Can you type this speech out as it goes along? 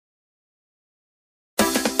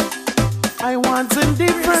I want in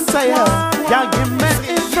different tire. Y'all give me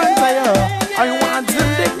in front tire. I want in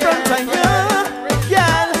different tire.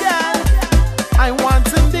 Gyal, I want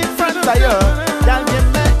in different tire. Y'all give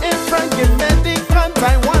me in front, give me different.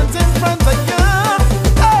 I want in front tire.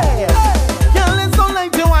 Hey, girl, it's so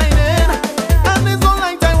like you whining, and it's so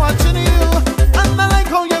like I watching you, and I like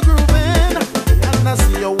how you're grooving, and I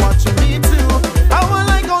see you watching me too. I want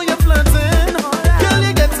like how you're flirting. Girl,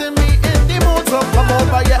 you're getting me in the mood, so come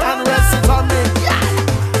over here and rest it on me.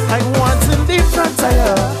 I want in different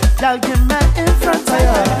tire. Y'all give me in front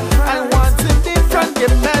tire. I want in different,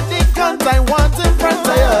 give me the cunt. I want in front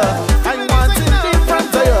tire. I want in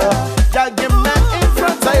different tire. Y'all give me in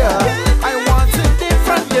front tire. I want in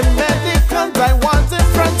different, give me the cunt. I want in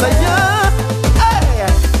front tire. Hey,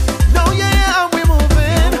 now yeah, we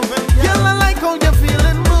moving. Girl, I like how you're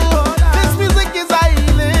feeling, move. This music is a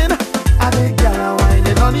healing. I think girl, I'm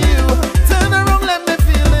whining on you. Turn around, let me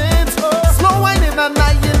feel it. Slow whining and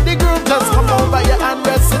I in the groove. Just come over here and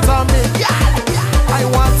rest it on me. I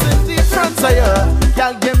want in different tire.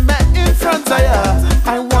 Y'all give me in front tire.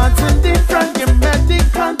 I want in different, give me the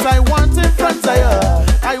cunt. I want in front tire.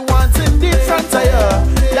 I want in different tire.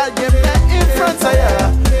 Y'all give me in front tire.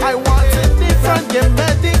 I want in different, give me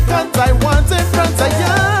the cunt. I want in front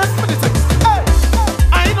tire. Hey,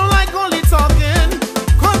 I don't like only talking,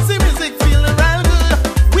 cause the music feeling real good.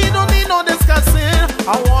 We don't need no discussing.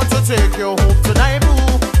 I want to take you home tonight, boo.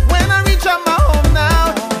 When I reach at my home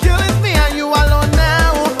now, kill it me and you alone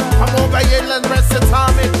now. I'm over here, let's rest it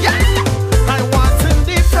on me. Yeah, I want in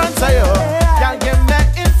different tire. Y'all give me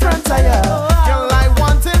in front tire. Girl, I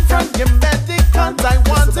want in front, give me the cunt. I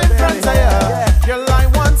want in front tire. Girl, I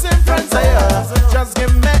want in front tire. Just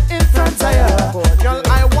give me in front tire. Girl,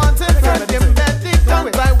 I want in front, give me the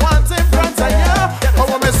cunt. I want in front tire. How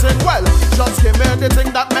am I saying? Well, just give me the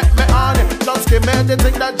thing that make me on it. Just give me the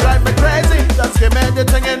thing that